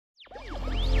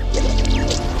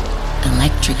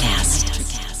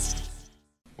Electrocast.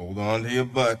 Hold on to your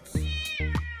butts.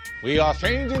 We are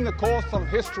changing the course of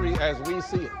history as we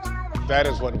see it. That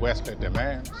is what Wesley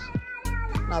demands.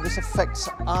 Now, this affects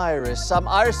Iris.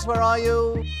 Iris, where are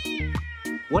you?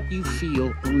 What you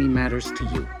feel only matters to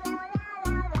you.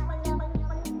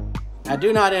 I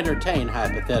do not entertain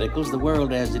hypotheticals. The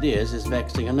world as it is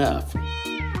vexing enough.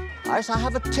 Iris, I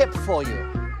have a tip for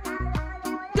you.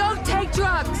 Don't take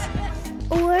drugs!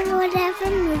 Or Whatever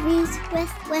Movies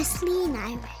with Wesley and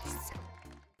Iris.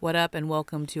 What up and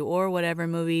welcome to Or Whatever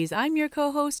Movies. I'm your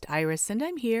co-host Iris and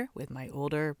I'm here with my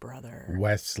older brother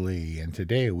Wesley, and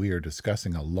today we are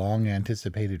discussing a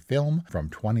long-anticipated film from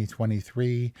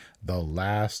 2023, The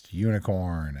Last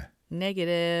Unicorn.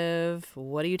 Negative.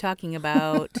 What are you talking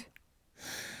about?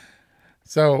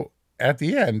 So at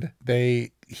the end,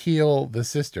 they heal the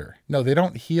sister. No, they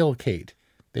don't heal Kate.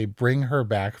 They bring her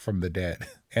back from the dead.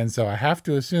 And so I have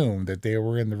to assume that they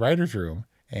were in the writer's room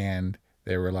and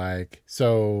they were like,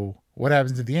 so what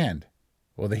happens at the end?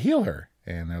 Well, they heal her.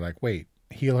 And they're like, wait,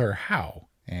 heal her how?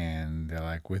 And they're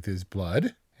like, with his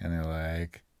blood. And they're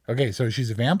like, okay, so she's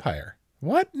a vampire.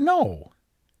 What? No.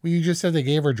 Well, you just said they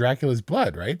gave her Dracula's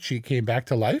blood, right? She came back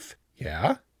to life?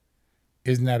 Yeah.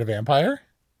 Isn't that a vampire?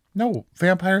 No,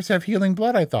 vampires have healing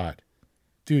blood, I thought.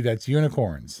 Dude, that's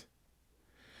unicorns.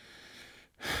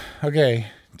 Okay,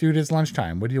 dude, it's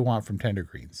lunchtime. What do you want from Tender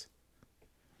Greens?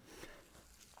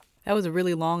 That was a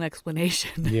really long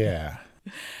explanation. Yeah.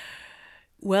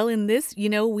 Well, in this,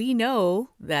 we know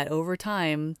that over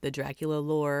time, the Dracula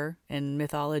lore and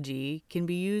mythology can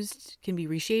be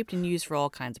reshaped and used for all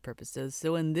kinds of purposes.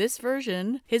 So in this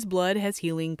version, his blood has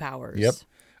healing powers. Yep.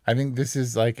 I think this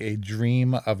is like a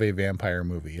dream of a vampire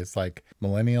movie. It's like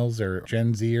millennials or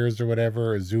Gen Zers or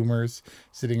whatever, or Zoomers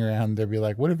sitting around. They'll be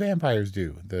like, what do vampires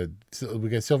do? We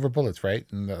get silver bullets, right?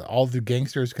 And all the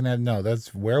gangsters can have, no,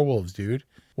 that's werewolves, dude.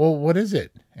 Well, what is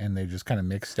it? And they just kind of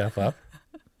mix stuff up.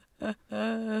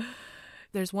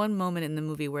 There's one moment in the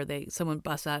movie where someone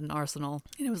busts out an arsenal,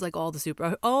 and it was like all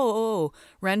the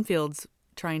Renfield's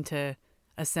trying to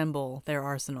assemble their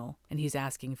arsenal, and he's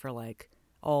asking for like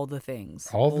all the things.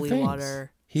 Holy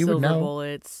water, silver would know.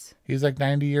 Bullets. He's like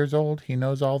 90 years old. He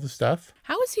knows all the stuff.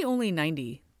 How is he only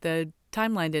 90? The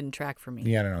timeline didn't track for me.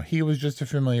 Yeah, I don't know. He was just a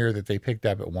familiar that they picked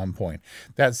up at one point.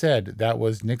 That said, that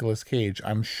was Nicolas Cage,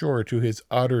 I'm sure, to his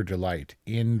utter delight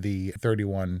in the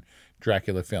 31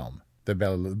 Dracula film, the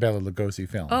Bela Lugosi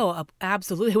film. Oh,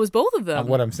 absolutely. It was both of them.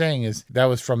 What I'm saying is that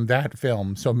was from that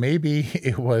film. So maybe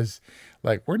it was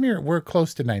like, we're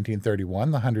close to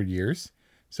 1931, the 100 years.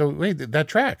 So wait, that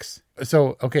tracks.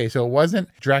 So, okay, so it wasn't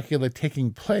Dracula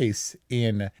taking place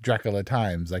in Dracula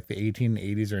times, like the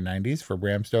 1880s or 90s for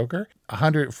Bram Stoker.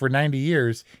 For 90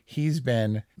 years, he's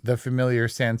been the familiar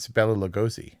since Bela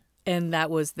Lugosi. And that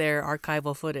was their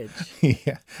archival footage.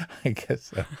 Yeah, I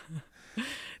guess so.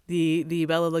 The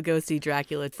Bela Lugosi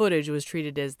Dracula footage was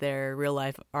treated as their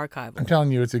real-life archival. I'm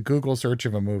telling you, it's a Google search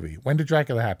of a movie. When did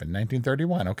Dracula happen?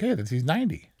 1931. Okay, he's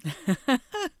 90.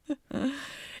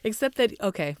 Except that,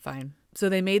 okay, fine. So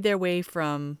they made their way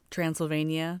from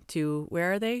Transylvania to,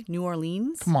 where are they? New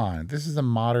Orleans? Come on, this is a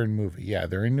modern movie. Yeah,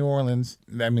 they're in New Orleans.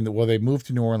 I mean, they moved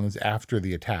to New Orleans after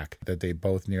the attack that they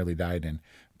both nearly died in.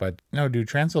 But no, dude,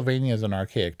 Transylvania is an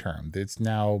archaic term. It's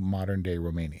now modern-day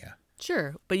Romania.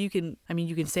 Sure, but you can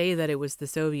say that it was the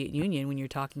Soviet Union when you're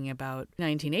talking about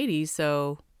 1980s,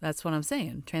 so that's what I'm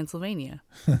saying, Transylvania.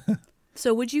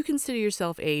 So would you consider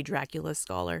yourself a Dracula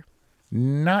scholar?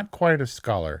 Not quite a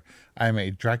scholar. I'm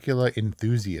a Dracula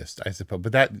enthusiast, I suppose.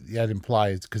 But that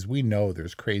implies, because we know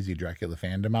there's crazy Dracula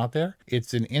fandom out there,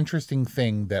 it's an interesting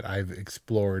thing that I've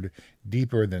explored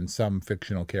deeper than some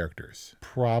fictional characters.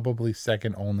 Probably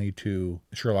second only to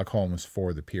Sherlock Holmes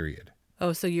for the period.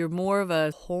 Oh, so you're more of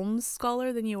a Holmes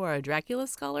scholar than you are a Dracula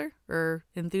scholar or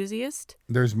enthusiast?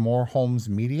 There's more Holmes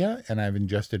media, and I've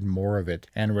ingested more of it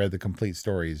and read the complete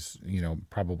stories,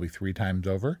 probably 3 times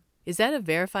over. Is that a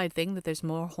verified thing that there's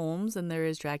more Holmes than there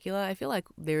is Dracula? I feel like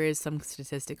there is some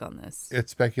statistic on this.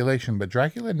 It's speculation, but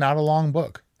Dracula, not a long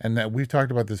book. And that we've talked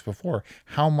about this before.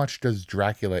 How much does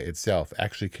Dracula itself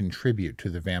actually contribute to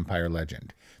the vampire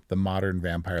legend, the modern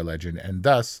vampire legend, and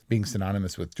thus being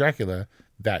synonymous with Dracula,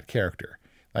 that character?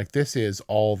 Like this is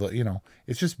all the,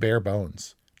 it's just bare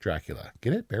bones Dracula.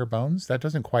 Get it? Bare bones? That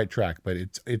doesn't quite track, but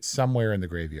it's somewhere in the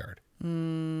graveyard.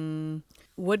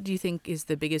 What do you think is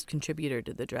the biggest contributor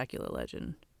to the Dracula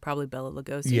legend? Probably Bela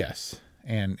Lugosi. Yes.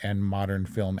 And modern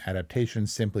film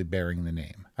adaptations simply bearing the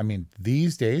name. I mean,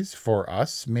 these days, for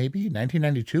us, maybe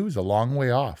 1992 is a long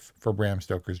way off for Bram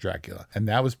Stoker's Dracula. And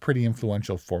that was pretty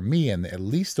influential for me, and at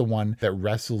least the one that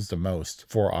wrestles the most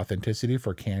for authenticity,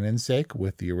 for canon's sake,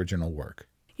 with the original work.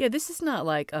 Yeah, this is not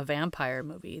like a vampire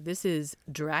movie. This is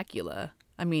Dracula.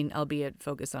 I mean, albeit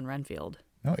focused on Renfield.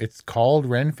 No, it's called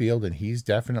Renfield, and he's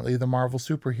definitely the Marvel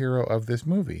superhero of this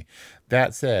movie.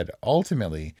 That said,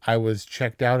 ultimately, I was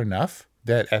checked out enough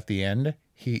that at the end,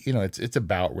 it's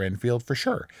about Renfield for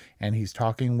sure. And he's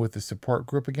talking with the support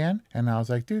group again. And I was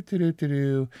like,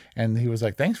 do. And he was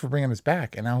like, thanks for bringing us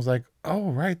back. And I was like, oh,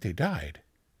 right, they died.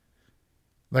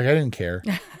 Like, I didn't care.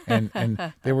 And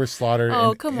they were slaughtered. Oh,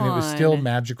 and, come and it was still on.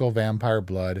 magical vampire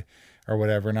blood or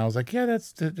whatever. And I was like, yeah,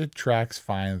 the track's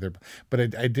fine. But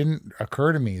it didn't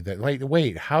occur to me that, like,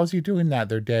 wait, how's he doing that?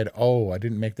 They're dead. Oh, I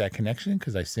didn't make that connection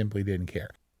because I simply didn't care.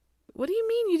 What do you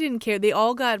mean you didn't care? They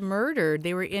all got murdered.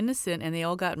 They were innocent and they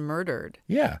all got murdered.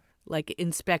 Yeah. Like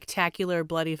in spectacular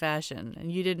bloody fashion. And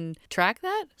you didn't track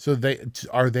that? So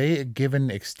are they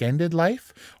given extended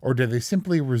life, or do they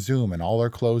simply resume and all their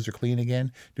clothes are clean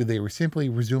again? Do they simply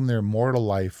resume their mortal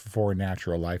life for a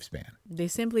natural lifespan? They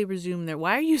simply resume their...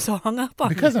 Why are you so hung up on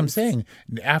Because this? I'm saying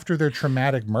after their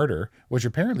traumatic murder, which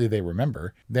apparently they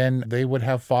remember, then they would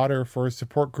have fodder for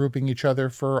support grouping each other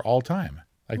for all time.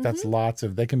 Like that's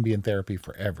they can be in therapy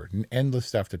forever. Endless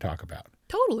stuff to talk about.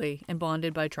 Totally. And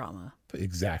bonded by trauma.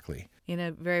 Exactly. In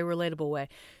a very relatable way.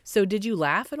 So did you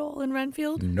laugh at all in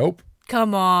Renfield? Nope.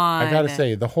 Come on. I gotta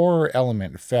say, the horror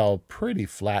element fell pretty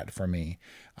flat for me.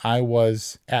 I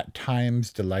was at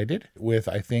times delighted with,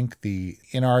 I think, the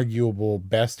inarguable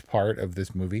best part of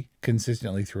this movie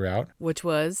consistently throughout. Which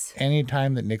was?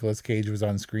 Anytime that Nicolas Cage was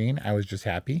on screen, I was just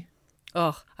happy.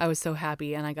 Oh, I was so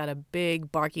happy. And I got a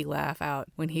big barky laugh out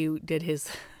when he did his...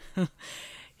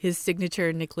 his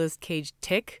signature Nicolas Cage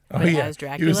tick, but as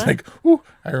Dracula. He was like, ooh,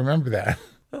 I remember that.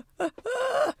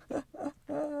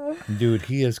 Dude,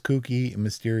 he is kooky,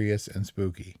 mysterious, and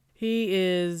spooky. He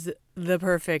is the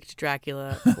perfect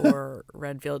Dracula for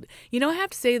Renfield. You know, I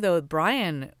have to say, though,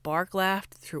 Brian bark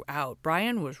laughed throughout.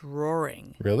 Brian was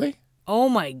roaring. Really? Oh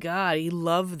my God, he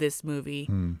loved this movie.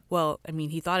 Well, I mean,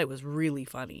 he thought it was really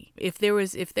funny. If there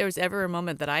was ever a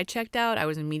moment that I checked out, I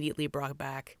was immediately brought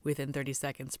back within 30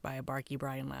 seconds by a barky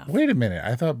Brian laugh. Wait a minute.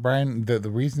 I thought Brian, the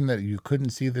reason that you couldn't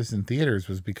see this in theaters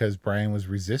was because Brian was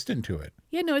resistant to it.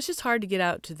 Yeah, no, it's just hard to get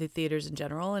out to the theaters in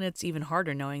general, and it's even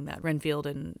harder knowing that Renfield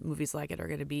and movies like it are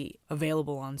going to be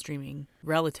available on streaming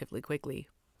relatively quickly.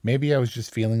 Maybe I was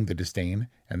just feeling the disdain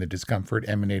and the discomfort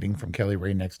emanating from Kelly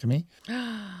Ray next to me.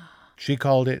 She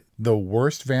called it the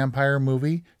worst vampire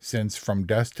movie since From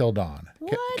Dusk Till Dawn.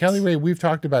 What? Kelly Ray, we've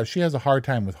talked about, she has a hard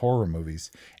time with horror movies,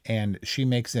 and she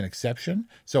makes an exception.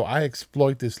 So I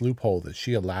exploit this loophole that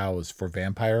she allows for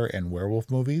vampire and werewolf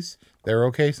movies. They're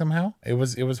okay somehow. It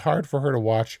was hard for her to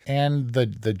watch, and the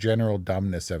general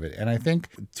dumbness of it. And I think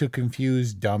to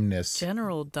confuse dumbness,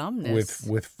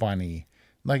 with funny.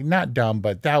 Like, not dumb,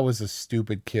 but that was a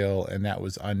stupid kill, and that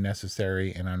was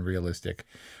unnecessary and unrealistic,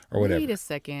 or whatever. Wait a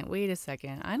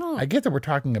second. I get that we're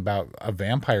talking about a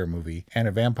vampire movie and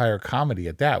a vampire comedy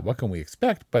at that. What can we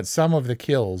expect? But some of the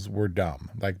kills were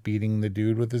dumb, like beating the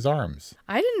dude with his arms.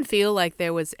 I didn't feel like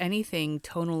there was anything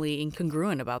tonally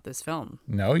incongruent about this film.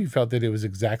 No, you felt that it was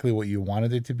exactly what you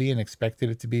wanted it to be and expected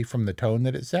it to be from the tone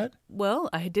that it set? Well,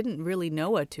 I didn't really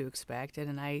know what to expect,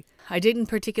 and I didn't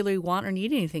particularly want or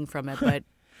need anything from it, but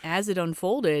as it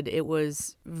unfolded, it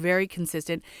was very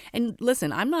consistent. And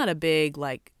listen, I'm not a big,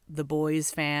 like, The Boys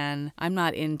fan. I'm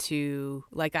not into,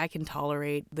 like, I can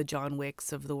tolerate the John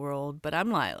Wicks of the world, but I'm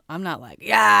not like,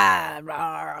 yeah,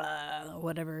 rah,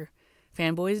 whatever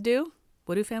fanboys do.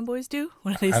 What do fanboys do?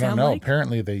 What do they sound like? I don't know.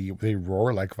 Apparently they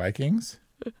roar like Vikings.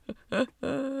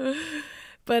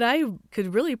 But I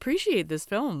could really appreciate this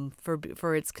film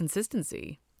for its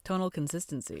consistency, tonal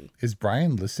consistency. Is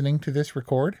Brian listening to this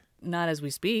record? Not as we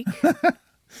speak.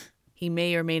 He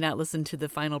may or may not listen to the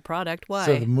final product. Why?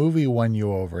 So the movie won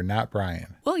you over, not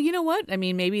Brian. Well, you know what? I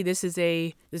mean, maybe this is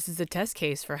a test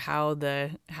case for how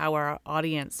our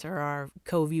audience or our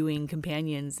co-viewing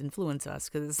companions influence us,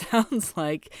 because it sounds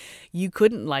like you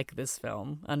couldn't like this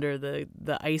film under the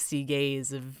icy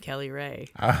gaze of Kelly Ray.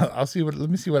 Let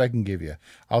me see what I can give you.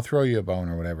 I'll throw you a bone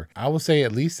or whatever. I will say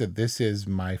at least that this is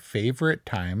my favorite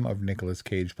time of Nicolas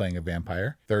Cage playing a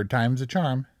vampire. Third time's a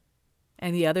charm.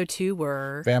 And the other two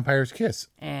were Vampire's Kiss.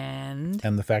 And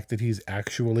the fact that he's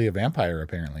actually a vampire,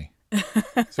 apparently.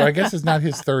 So I guess it's not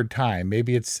his third time.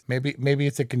 Maybe it's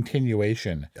a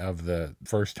continuation of the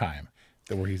first time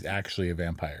where he's actually a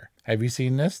vampire. Have you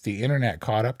seen this? The internet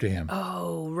caught up to him.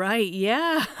 Oh, right.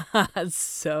 Yeah. It's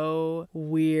so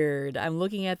weird. I'm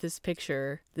looking at this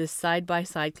picture, this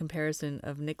side-by-side comparison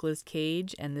of Nicolas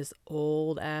Cage and this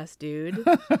old-ass dude.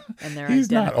 And they're He's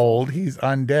identical. not old. He's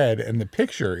undead, and the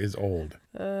picture is old.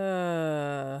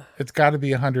 It's got to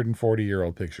be a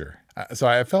 140-year-old picture. So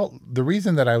I felt the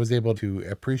reason that I was able to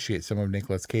appreciate some of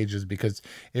Nicolas Cage is because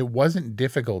it wasn't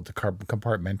difficult to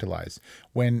compartmentalize.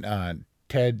 When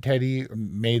Teddy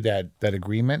made that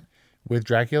agreement with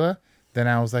Dracula, then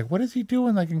I was like, what is he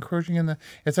doing? Like encroaching in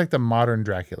it's like the modern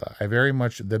Dracula. The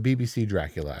BBC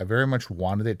Dracula, I very much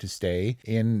wanted it to stay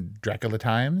in Dracula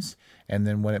times. And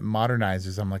then when it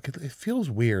modernizes, I'm like, it feels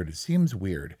weird. It seems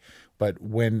weird. But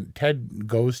when Ted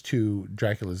goes to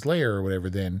Dracula's lair or whatever,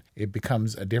 then it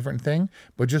becomes a different thing.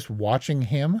 But just watching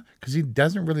him, because he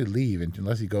doesn't really leave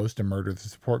unless he goes to murder the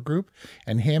support group,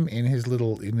 and him in his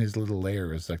little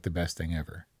lair is like the best thing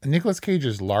ever. And Nicolas Cage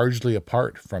is largely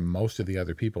apart from most of the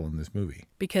other people in this movie.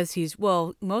 Because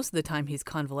most of the time he's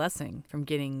convalescing from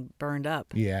getting burned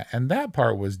up. Yeah, and that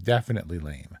part was definitely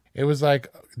lame. It was like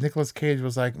Nicolas Cage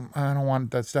was like, I don't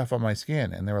want that stuff on my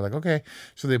skin. And they were like, okay.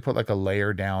 So they put like a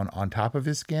layer down on top of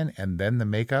his skin and then the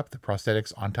makeup, the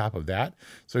prosthetics on top of that.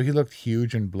 So he looked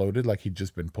huge and bloated like he'd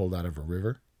just been pulled out of a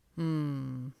river.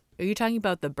 Are you talking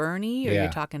about the Bernie or Yeah.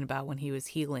 you're talking about when he was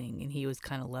healing and he was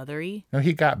kind of leathery? No,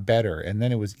 he got better and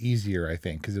then it was easier, I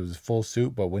think, because it was full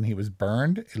suit. But when he was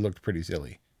burned, it looked pretty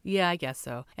silly. Yeah, I guess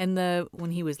so. And when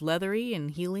he was leathery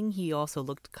and healing, he also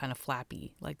looked kind of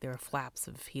flappy. Like there were flaps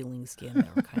of healing skin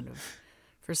that were kind of,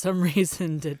 for some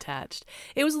reason, detached.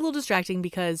 It was a little distracting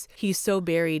because he's so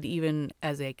buried even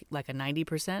as a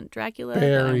 90% Dracula.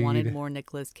 That I wanted Buried. more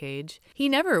Nicolas Cage. He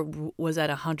never was at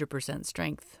 100%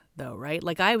 strength, though, right?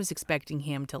 Like I was expecting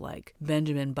him to like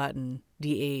Benjamin Button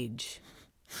de-age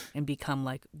and become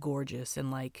like gorgeous and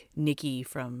like Nikki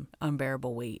from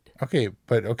Unbearable Weight. Okay,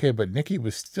 but Nicky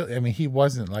was still, I mean, he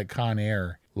wasn't like Con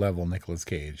Air level Nicolas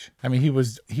Cage. I mean, he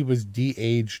was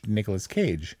de-aged Nicolas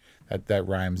Cage. That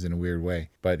rhymes in a weird way,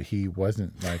 but he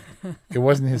wasn't like, it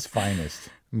wasn't his finest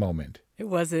moment. It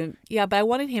wasn't. Yeah, but I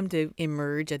wanted him to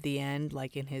emerge at the end,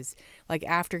 like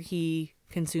after he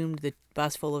consumed the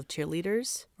bus full of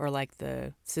cheerleaders or like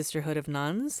the Sisterhood of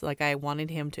Nuns. Like I wanted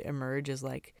him to emerge as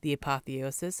like the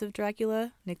apotheosis of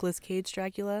Dracula, Nicolas Cage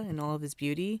Dracula, in all of his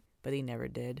beauty, but he never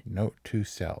did. Note to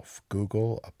self,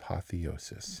 Google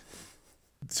apotheosis.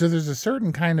 So there's a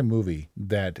certain kind of movie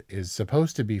that is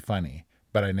supposed to be funny,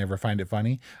 but I never find it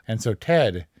funny. And so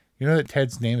Ted, you know that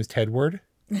Ted's name is Tedward?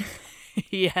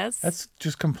 Yes. That's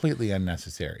just completely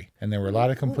unnecessary. And there were a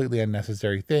lot of completely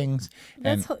unnecessary things.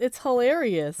 And It's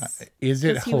hilarious. is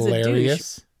it 'Cause he was a douche.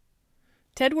 hilarious?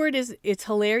 Tedward it's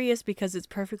hilarious because it's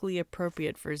perfectly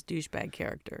appropriate for his douchebag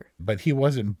character. But he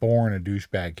wasn't born a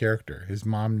douchebag character. His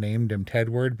mom named him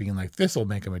Tedward, being like, this'll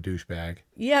make him a douchebag.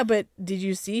 Yeah, but did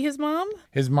you see his mom?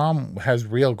 His mom has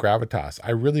real gravitas.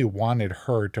 I really wanted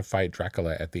her to fight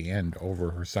Dracula at the end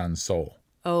over her son's soul.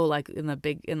 Oh, like in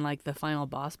the final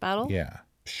boss battle? Yeah.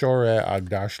 Shore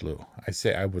Agdashlu.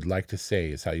 I would like to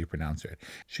say is how you pronounce it.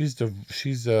 She's the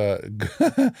she's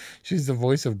the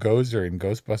voice of Gozer in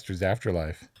Ghostbusters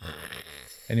Afterlife.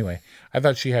 Anyway, I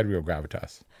thought she had real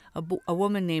gravitas. A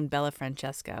woman named Bella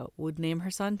Francesca would name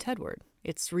her son Tedward.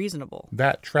 It's reasonable.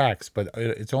 That tracks, but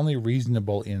it's only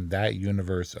reasonable in that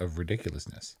universe of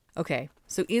ridiculousness. Okay,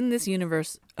 so in this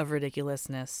universe of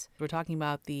ridiculousness, we're talking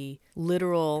about the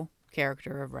literal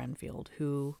character of Renfield,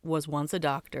 who was once a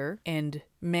doctor and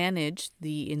managed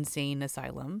the insane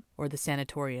asylum, or the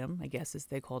sanatorium, I guess as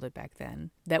they called it back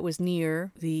then, that was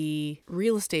near the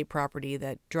real estate property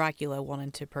that Dracula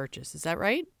wanted to purchase. Is that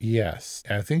right? Yes.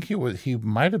 I think he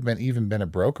might have even been a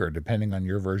broker, depending on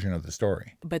your version of the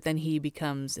story. But then he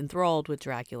becomes enthralled with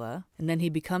Dracula, and then he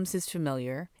becomes his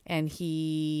familiar, and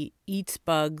he eats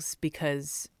bugs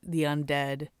because the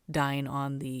undead dine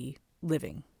on the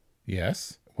living.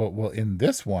 Yes. Well, in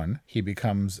this one, he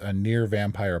becomes a near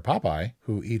vampire Popeye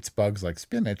who eats bugs like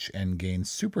spinach and gains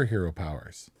superhero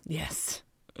powers. Yes.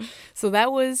 So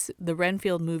that was the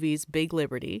Renfield movie's big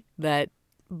liberty, that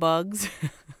bugs,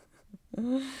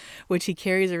 which he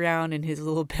carries around in his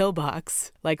little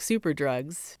pillbox like super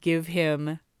drugs, give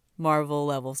him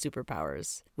Marvel-level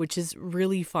superpowers, which is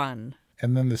really fun.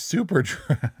 And then the super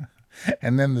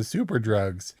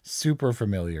drugs, super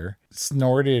familiar,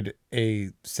 snorted a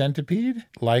centipede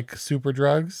like super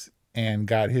drugs and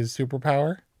got his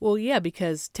superpower. Well, yeah,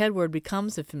 because Tedward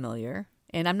becomes a familiar,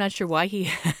 and I'm not sure why he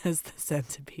has the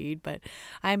centipede, but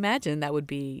I imagine that would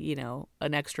be,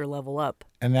 an extra level up.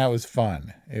 And that was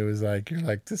fun. It was like, you're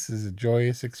like, this is a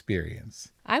joyous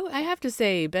experience. I have to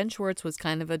say, Ben Schwartz was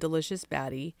kind of a delicious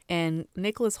baddie, and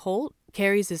Nicholas Hoult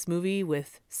carries this movie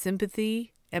with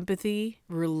sympathy, empathy,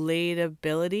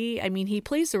 relatability. I mean, he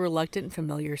plays the reluctant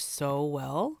familiar so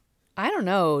well. I don't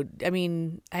know. I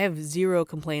mean, I have zero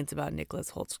complaints about Nicholas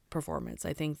Holt's performance.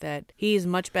 I think that he's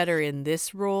much better in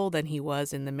this role than he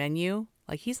was in The Menu.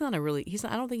 Like, I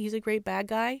don't think he's a great bad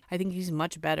guy. I think he's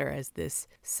much better as this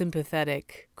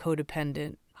sympathetic,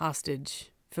 codependent,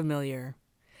 hostage, familiar,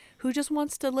 who just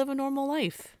wants to live a normal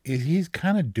life. He's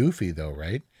kind of doofy though,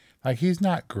 right? Like, he's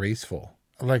not graceful.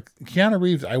 Like, Keanu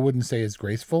Reeves, I wouldn't say is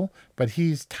graceful, but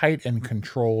he's tight and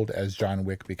controlled as John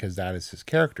Wick because that is his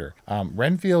character.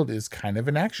 Renfield is kind of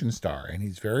an action star, and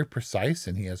he's very precise,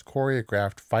 and he has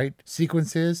choreographed fight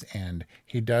sequences, and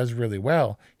he does really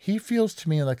well. He feels to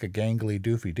me like a gangly,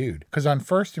 doofy dude. Because on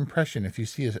first impression, if you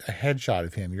see a headshot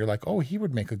of him, you're like, oh, he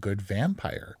would make a good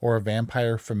vampire or a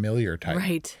vampire familiar type.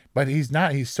 Right. But he's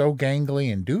not. He's so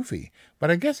gangly and doofy. But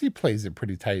I guess he plays it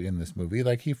pretty tight in this movie.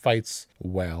 Like, he fights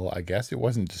well, I guess. It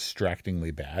wasn't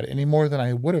distractingly bad any more than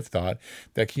I would have thought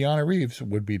that Keanu Reeves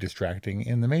would be distracting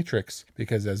in The Matrix.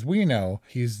 Because as we know,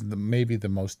 he's maybe the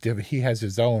most, he has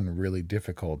his own really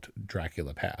difficult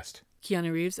Dracula past.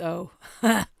 Keanu Reeves, oh.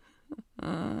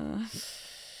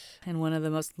 And one of the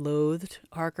most loathed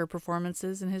Harker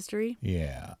performances in history.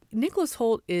 Yeah. Nicholas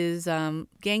Hoult is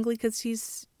gangly because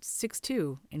he's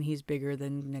 6'2", and he's bigger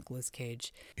than Nicolas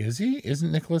Cage. Is he?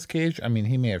 Isn't Nicolas Cage? I mean,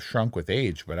 he may have shrunk with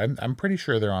age, but I'm pretty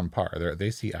sure they're on par. They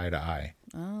see eye to eye.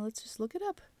 Let's just look it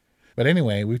up. But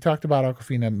anyway, we've talked about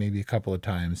Awkwafina maybe a couple of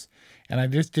times, and I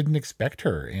just didn't expect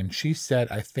her. And she set,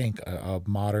 I think, a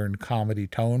modern comedy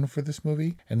tone for this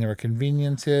movie. And there were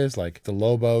conveniences like the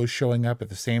Lobos showing up at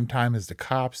the same time as the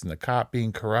cops and the cop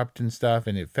being corrupt and stuff.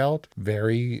 And it felt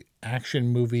very action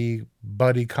movie,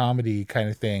 buddy comedy kind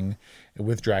of thing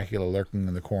with Dracula lurking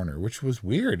in the corner, which was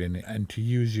weird and to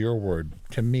use your word,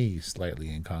 to me,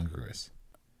 slightly incongruous.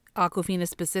 Awkwafina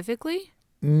specifically?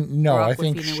 No, I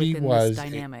think she was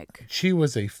dynamic. She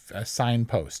was a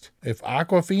signpost. If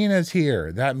Awkwafina's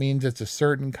here, that means it's a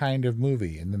certain kind of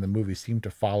movie, and then the movie seemed to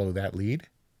follow that lead.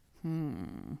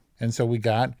 And so we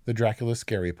got the Dracula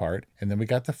scary part, and then we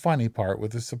got the funny part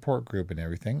with the support group and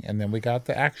everything, and then we got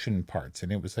the action parts,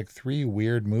 and it was like 3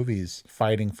 weird movies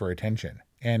fighting for attention.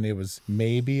 And it was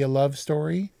maybe a love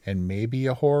story and maybe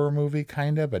a horror movie,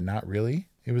 kind of, but not really.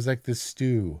 It was like this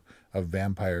stew of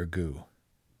vampire goo.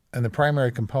 And the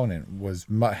primary component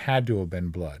had to have been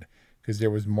blood, because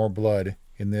there was more blood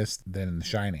in this than in The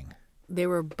Shining. There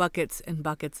were buckets and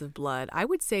buckets of blood. I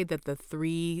would say that the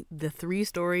three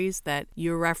stories that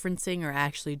you're referencing are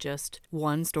actually just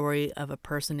one story of a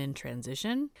person in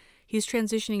transition. He's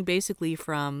transitioning basically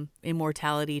from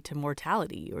immortality to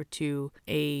mortality, or to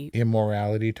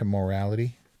immorality to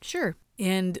morality. Sure.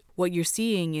 And what you're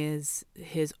seeing is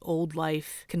his old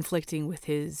life conflicting with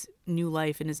his new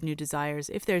life and his new desires.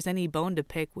 If there's any bone to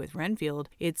pick with Renfield,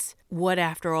 it's what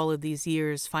after all of these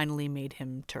years finally made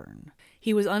him turn.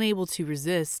 He was unable to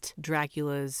resist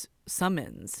Dracula's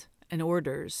summons and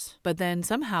orders, but then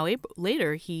somehow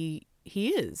later he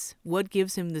is. What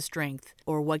gives him the strength,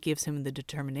 or what gives him the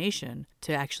determination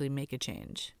to actually make a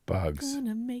change? Bugs.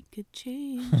 Gonna make a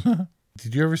change.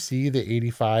 Did you ever see the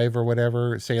 85 or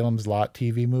whatever Salem's Lot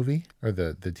TV movie, or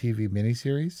the TV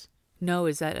miniseries? No,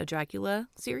 is that a Dracula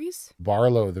series?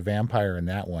 Barlow, the vampire in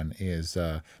that one, is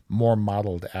more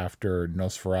modeled after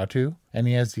Nosferatu. And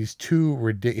he has these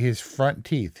his front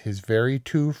teeth, his very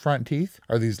 2 front teeth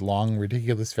are these long,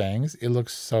 ridiculous fangs. It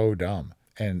looks so dumb.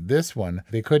 And this one,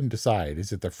 they couldn't decide.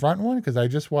 Is it the front one? Because I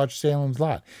just watched Salem's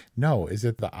Lot. No, is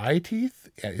it the eye teeth?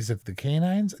 Is it the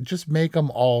canines? Just make them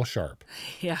all sharp.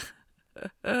 Yeah.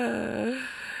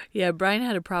 Yeah, Brian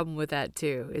had a problem with that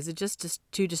too. Is it just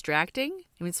too distracting?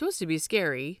 I mean, it's supposed to be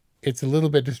scary. It's a little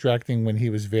bit distracting when he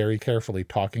was very carefully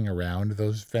talking around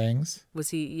those fangs.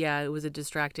 Was it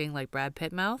distracting like Brad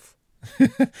Pitt mouth?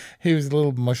 He was a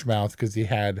little mush mouth because he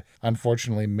had,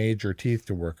 unfortunately, major teeth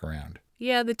to work around.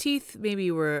 Yeah, the teeth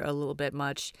maybe were a little bit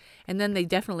much. And then they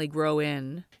definitely grow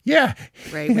in. Yeah.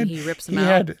 Right, when he rips them out. He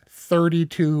had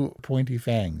 32 pointy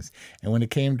fangs. And when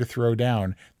it came to throw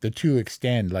down, the 2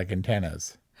 extend like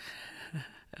antennas.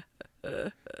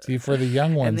 See, for the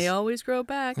young ones... And they always grow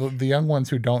back. The young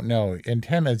ones who don't know,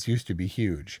 antennas used to be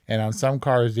huge. And on some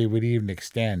cars, they would even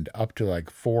extend up to like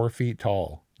 4 feet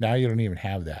tall. Now you don't even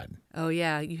have that. Oh,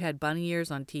 yeah. You had bunny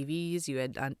ears on TVs. You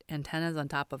had antennas on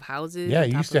top of houses. Yeah,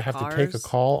 you used to have to take a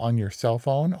call on your cell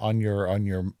phone, on your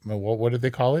what did they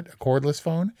call it? A cordless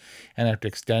phone, and have to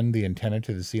extend the antenna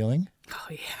to the ceiling. Oh,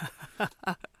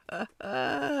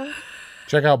 yeah.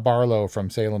 Check out Barlow from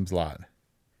Salem's Lot.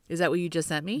 Is that what you just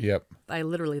sent me? Yep. I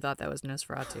literally thought that was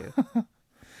Nosferatu.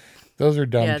 Those are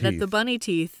dumb teeth. Yeah, the bunny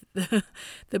teeth,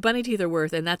 the bunny teeth are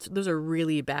worth, and those are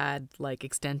really bad, like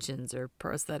extensions or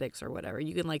prosthetics or whatever.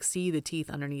 You can like see the teeth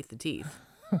underneath the teeth.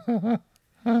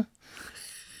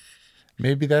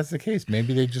 Maybe that's the case.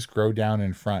 Maybe they just grow down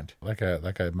in front, like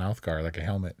a mouth guard, like a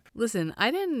helmet. Listen,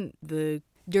 the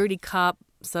dirty cop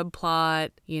subplot,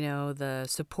 the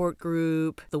support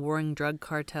group, the warring drug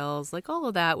cartels, like all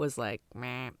of that was like,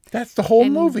 meh. That's the whole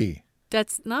movie.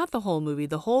 That's not the whole movie.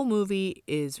 The whole movie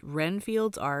is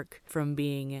Renfield's arc from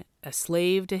being a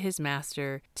slave to his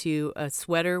master to a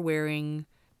sweater-wearing,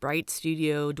 bright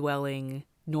studio-dwelling,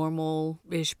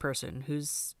 normal-ish person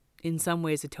who's in some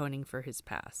ways atoning for his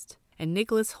past. And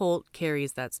Nicholas Hoult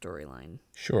carries that storyline.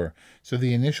 Sure. So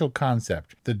the initial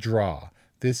concept, the draw,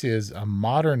 this is a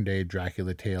modern-day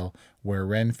Dracula tale where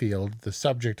Renfield, the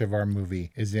subject of our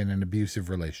movie, is in an abusive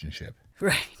relationship.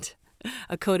 Right.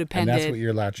 A codependent. And that's what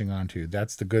you're latching onto.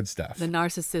 That's the good stuff. The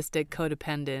narcissistic,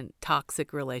 codependent,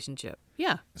 toxic relationship.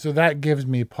 Yeah. So that gives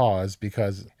me pause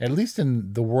because, at least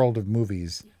in the world of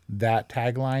movies, that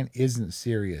tagline isn't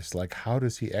serious. Like, how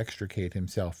does he extricate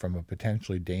himself from a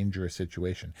potentially dangerous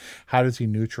situation? How does he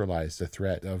neutralize the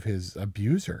threat of his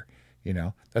abuser?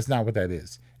 That's not what that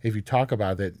is. If you talk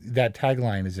about it, that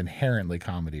tagline is inherently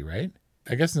comedy, right?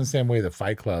 I guess in the same way the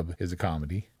Fight Club is a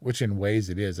comedy, which in ways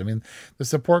it is. I mean, the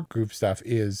support group stuff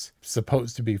is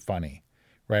supposed to be funny,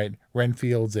 right?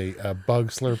 Renfield's a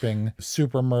bug-slurping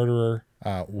super murderer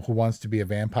who wants to be a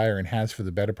vampire and has for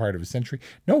the better part of a century.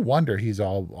 No wonder he's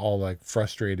all like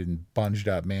frustrated and bunged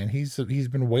up, man. He's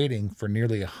been waiting for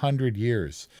nearly 100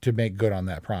 years to make good on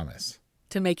that promise.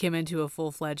 To make him into a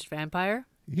full-fledged vampire?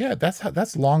 Yeah,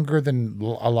 that's longer than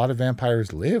a lot of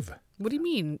vampires live. What do you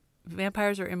mean?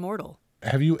 Vampires are immortal.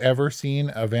 Have you ever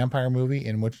seen a vampire movie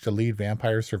in which the lead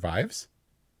vampire survives?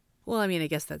 Well, I mean, I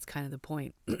guess that's kind of the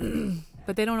point.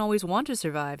 But they don't always want to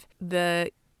survive.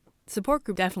 The support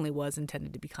group definitely was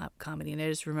intended to be comedy. And I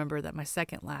just remember that my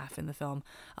second laugh in the film,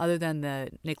 other than the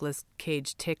Nicolas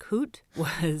Cage tick hoot,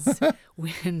 was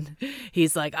when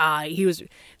he's like,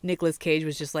 Nicolas Cage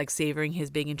was just like savoring his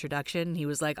big introduction. He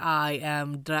was like,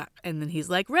 and then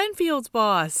he's like, Renfield's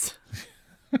boss.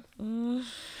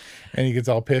 And he gets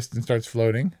all pissed and starts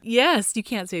floating. Yes, you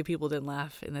can't say people didn't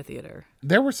laugh in the theater.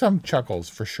 There were some chuckles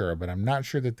for sure, but I'm not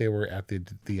sure that they were at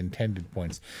the intended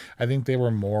points. I think they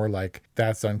were more like,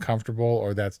 that's uncomfortable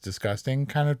or that's disgusting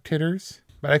kind of titters.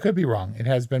 But I could be wrong. It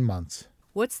has been months.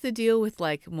 What's the deal with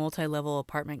like multi-level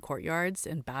apartment courtyards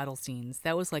and battle scenes?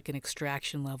 That was like an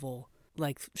Extraction level,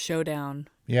 like showdown.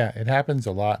 Yeah, it happens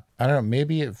a lot. I don't know,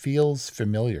 maybe it feels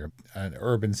familiar. An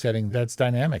urban setting that's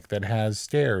dynamic, that has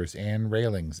stairs and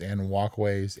railings and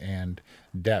walkways and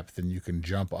depth, and you can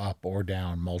jump up or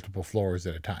down multiple floors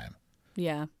at a time.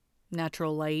 Yeah,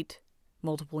 natural light,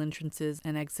 multiple entrances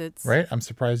and exits. Right? I'm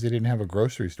surprised they didn't have a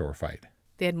grocery store fight.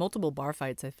 They had multiple bar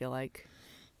fights, I feel like.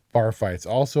 Bar fights,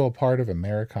 also a part of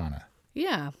Americana.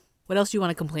 Yeah. What else do you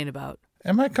want to complain about?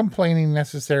 Am I complaining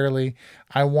necessarily?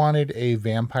 I wanted a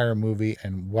vampire movie,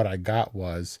 and what I got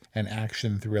was an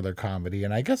action thriller comedy.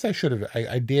 And I guess I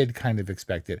did kind of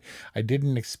expect it. I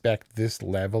didn't expect this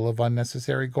level of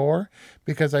unnecessary gore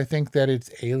because I think that it's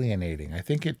alienating. I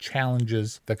think it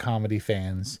challenges the comedy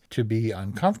fans to be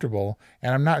uncomfortable,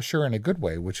 and I'm not sure in a good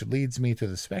way, which leads me to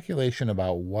the speculation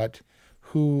about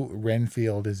who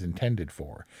Renfield is intended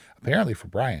for. Apparently for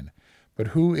Brian. But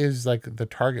who is like the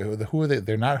target? Who are they?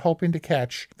 They're not hoping to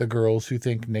catch the girls who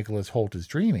think Nicholas Hoult is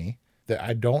dreamy.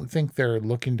 I don't think they're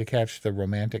looking to catch the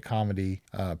romantic comedy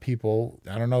people.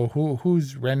 I don't know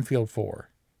who's Renfield for.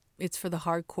 It's for the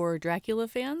hardcore Dracula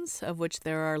fans, of which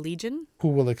there are legion. Who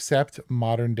will accept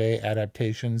modern day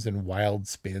adaptations and wild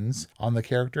spins on the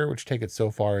character, which take it so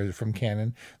far from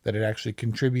canon that it actually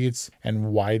contributes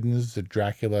and widens the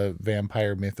Dracula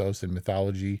vampire mythos and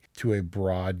mythology to a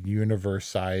broad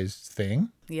universe-sized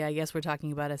thing. Yeah, I guess we're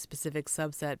talking about a specific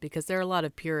subset because there are a lot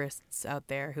of purists out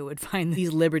there who would find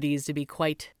these liberties to be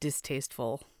quite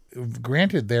distasteful.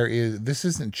 Granted, this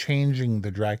isn't changing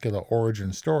the Dracula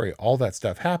origin story. All that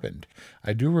stuff happened.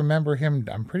 I do remember him.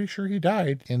 I'm pretty sure he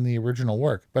died in the original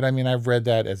work. But I mean, I've read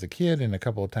that as a kid and a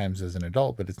couple of times as an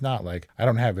adult, but it's not like I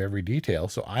don't have every detail.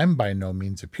 So I'm by no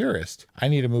means a purist. I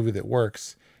need a movie that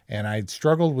works. And I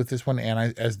struggled with this one,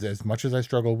 and as much as I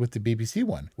struggled with the BBC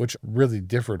one, which really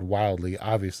differed wildly,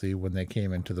 obviously, when they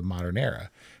came into the modern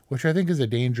era, which I think is a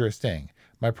dangerous thing.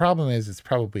 My problem is it's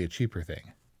probably a cheaper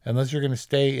thing. Unless you're going to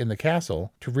stay in the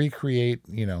castle, to recreate,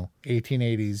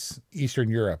 1880s Eastern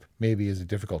Europe maybe is a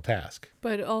difficult task.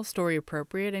 But all story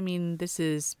appropriate. I mean, this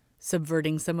is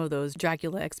subverting some of those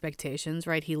Dracula expectations,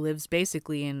 right? He lives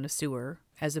basically in a sewer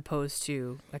as opposed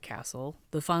to a castle.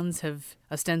 The funds have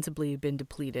ostensibly been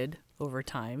depleted over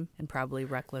time and probably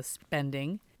reckless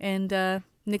spending. And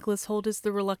Nicholas Hoult is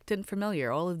the reluctant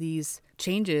familiar. All of these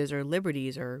changes or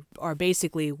liberties are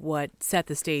basically what set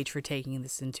the stage for taking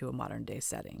this into a modern day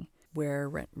setting.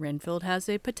 where Renfield has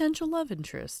a potential love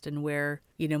interest and where,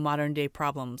 modern day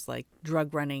problems like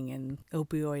drug running and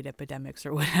opioid epidemics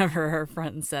or whatever are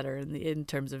front and center in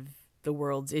terms of the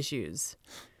world's issues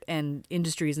and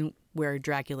industries where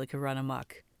Dracula could run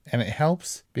amok. And it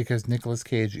helps because Nicolas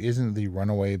Cage isn't the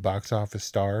runaway box office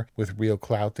star with real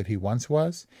clout that he once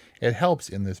was. It helps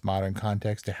in this modern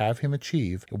context to have him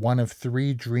achieve one of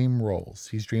 3 dream roles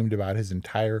he's dreamed about his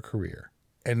entire career.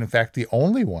 And in fact, the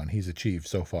only one he's achieved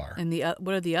so far. And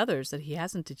what are the others that he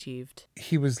hasn't achieved?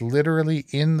 He was literally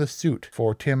in the suit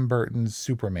for Tim Burton's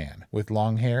Superman with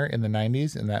long hair in the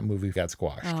 90s, and that movie got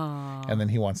squashed. Aww. And then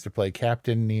he wants to play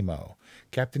Captain Nemo.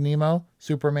 Captain Nemo,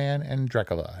 Superman, and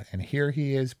Dracula. And here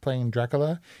he is playing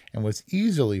Dracula, and was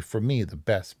easily, for me, the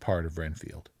best part of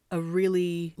Renfield. A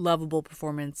really lovable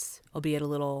performance, albeit a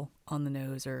little on the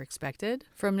nose or expected,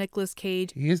 from Nicolas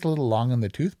Cage. He is a little long in the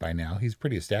tooth by now. He's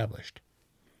pretty established.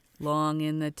 Long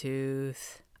in the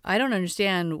tooth. I don't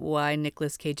understand why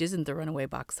Nicolas Cage isn't the runaway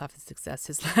box office success.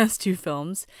 His last 2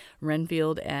 films,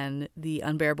 Renfield and The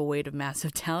Unbearable Weight of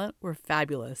Massive Talent, were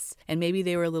fabulous. And maybe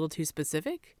they were a little too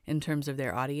specific in terms of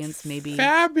their audience. Maybe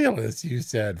Fabulous, you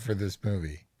said, for this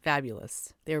movie.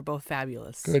 Fabulous. They were both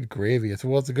fabulous. Good gravy.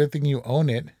 Well, it's a good thing you own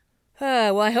it.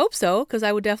 Well, I hope so, because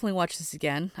I would definitely watch this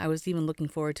again. I was even looking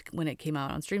forward to when it came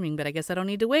out on streaming, but I guess I don't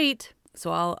need to wait.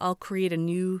 So I'll create a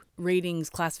new ratings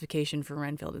classification for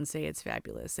Renfield and say it's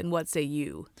fabulous. And what say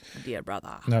you, dear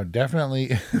brother? No,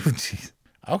 definitely.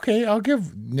 Okay, I'll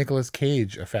give Nicolas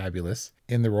Cage a fabulous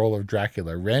in the role of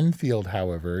Dracula. Renfield,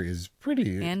 however, is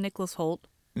pretty... And Nicholas Hoult.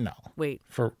 No. Wait.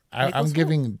 I'm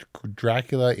giving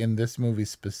Dracula in this movie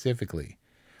specifically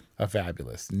a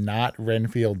fabulous, not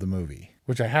Renfield the movie,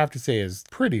 which I have to say is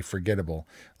pretty forgettable.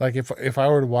 Like if I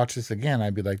were to watch this again,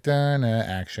 I'd be like,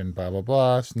 action, blah, blah,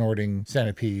 blah, snorting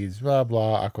centipedes, blah,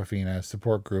 blah, Aquafina,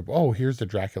 support group. Oh, here's the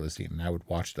Dracula scene. And I would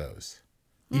watch those.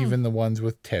 Even the ones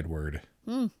with Tedward,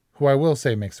 who I will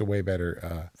say makes a way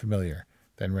better familiar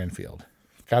than Renfield.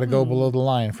 Got to go below the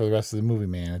line for the rest of the movie,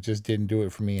 man. It just didn't do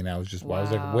it for me. And I was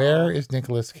like, where is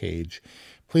Nicolas Cage?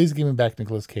 Please give me back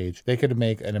Nicolas Cage. They could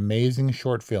make an amazing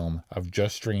short film of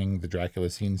just stringing the Dracula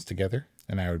scenes together,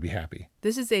 and I would be happy.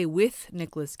 This is a with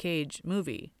Nicolas Cage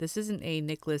movie. This isn't a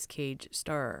Nicolas Cage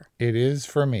star. It is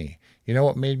for me. You know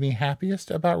what made me happiest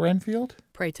about Renfield?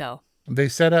 Pray tell. They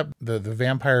set up the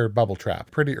vampire bubble trap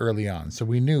pretty early on, so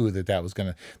we knew that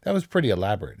was pretty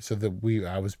elaborate. So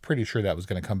I was pretty sure that was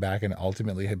gonna come back and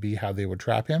ultimately be how they would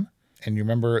trap him. And you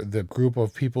remember the group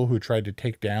of people who tried to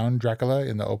take down Dracula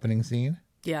in the opening scene?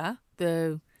 Yeah,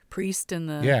 the priest and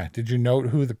the... Yeah, did you note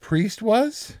who the priest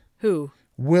was? Who?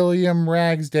 William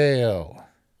Ragsdale.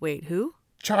 Wait, who?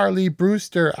 Charlie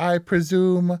Brewster, I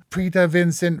presume, Preta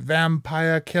Vincent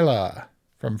vampire killer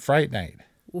from Fright Night.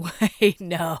 Wait,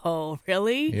 no,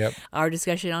 really? Yep. Our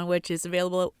discussion on which is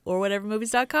available at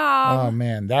orwhatevermovies.com. Oh,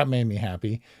 man, that made me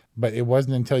happy. But it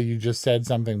wasn't until you just said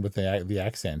something with the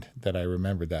accent that I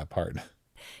remembered that part.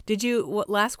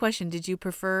 Last question, did you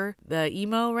prefer the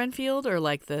emo Renfield or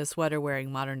like the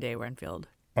sweater-wearing modern-day Renfield?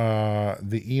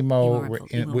 The emo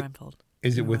Renfield.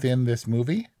 Is it within this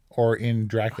movie or in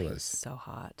Dracula's? He's so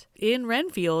hot. In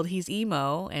Renfield, he's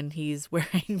emo and he's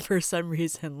wearing, for some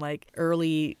reason, like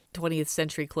early 20th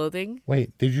century clothing.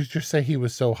 Wait, did you just say he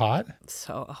was so hot?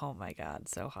 Oh my God,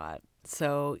 so hot.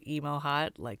 So emo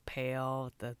hot, like pale,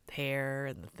 with the hair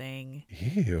and the thing.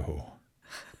 Ew.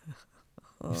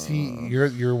 You see,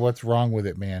 you're what's wrong with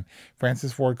it, man.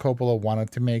 Francis Ford Coppola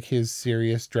wanted to make his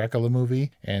serious Dracula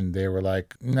movie, and they were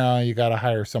like, no, you got to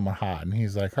hire someone hot. And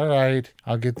he's like, all right,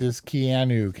 I'll get this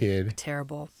Keanu kid.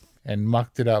 Terrible. And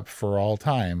mucked it up for all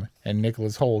time. And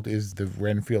Nicholas Hoult is the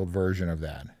Renfield version of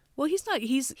that. Well, he's not.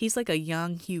 He's like a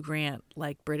young Hugh Grant,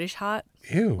 like British hot.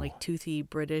 Ew. Like toothy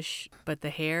British, but the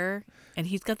hair. And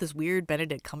he's got this weird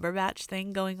Benedict Cumberbatch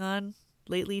thing going on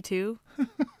lately, too.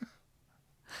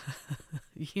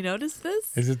 You notice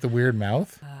this? Is it the weird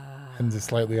mouth and the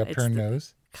slightly upturned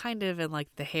nose? Kind of, and like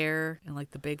the hair and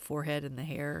like the big forehead and the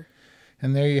hair.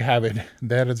 And there you have it.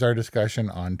 That is our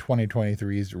discussion on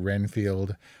 2023's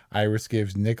Renfield. Iris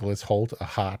gives Nicholas Hoult a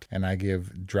hot, and I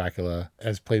give Dracula,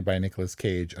 as played by Nicolas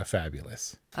Cage, a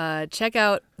fabulous. Check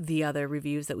out the other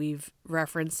reviews that we've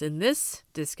referenced in this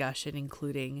discussion,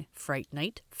 including Fright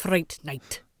Night,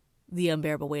 The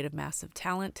Unbearable Weight of Massive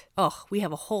Talent. Oh, we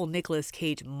have a whole Nicolas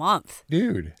Cage month.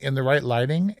 Dude, in the right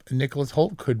lighting, Nicholas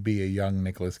Hoult could be a young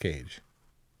Nicolas Cage.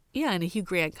 Yeah, in a Hugh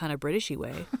Grant kind of Britishy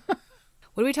way.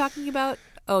 What are we talking about?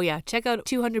 Oh, yeah. Check out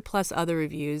 200 plus other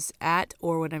reviews at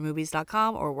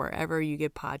orwhatevermovies.com or wherever you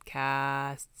get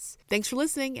podcasts. Thanks for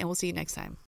listening, and we'll see you next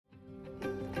time.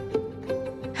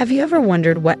 Have you ever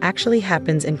wondered what actually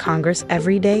happens in Congress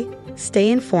every day? Stay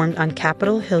informed on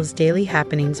Capitol Hill's daily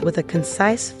happenings with a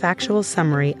concise, factual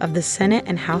summary of the Senate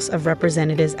and House of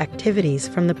Representatives' activities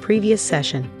from the previous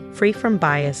session, free from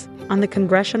bias, on the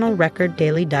Congressional Record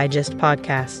Daily Digest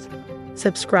podcast.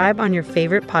 Subscribe on your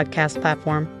favorite podcast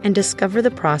platform and discover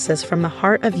the process from the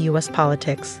heart of U.S.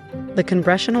 politics. The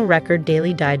Congressional Record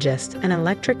Daily Digest, an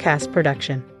Electricast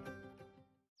production.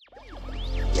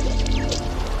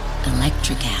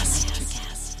 Electricast.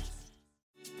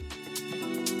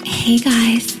 Hey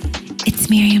guys, it's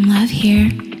Miriam Love here,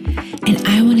 and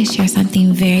I want to share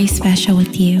something very special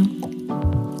with you.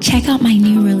 Check out my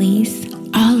new release,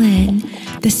 All In,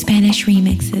 the Spanish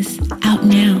remixes, out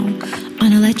now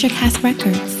on Electricast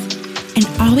Records. And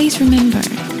always remember,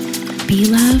 be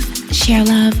love, share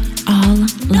love, all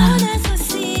love.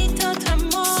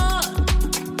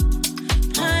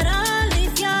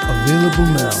 Available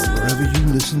now wherever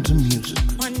you listen to music.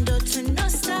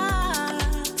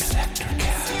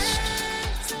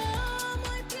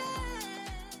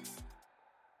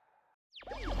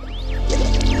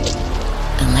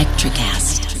 Electricast.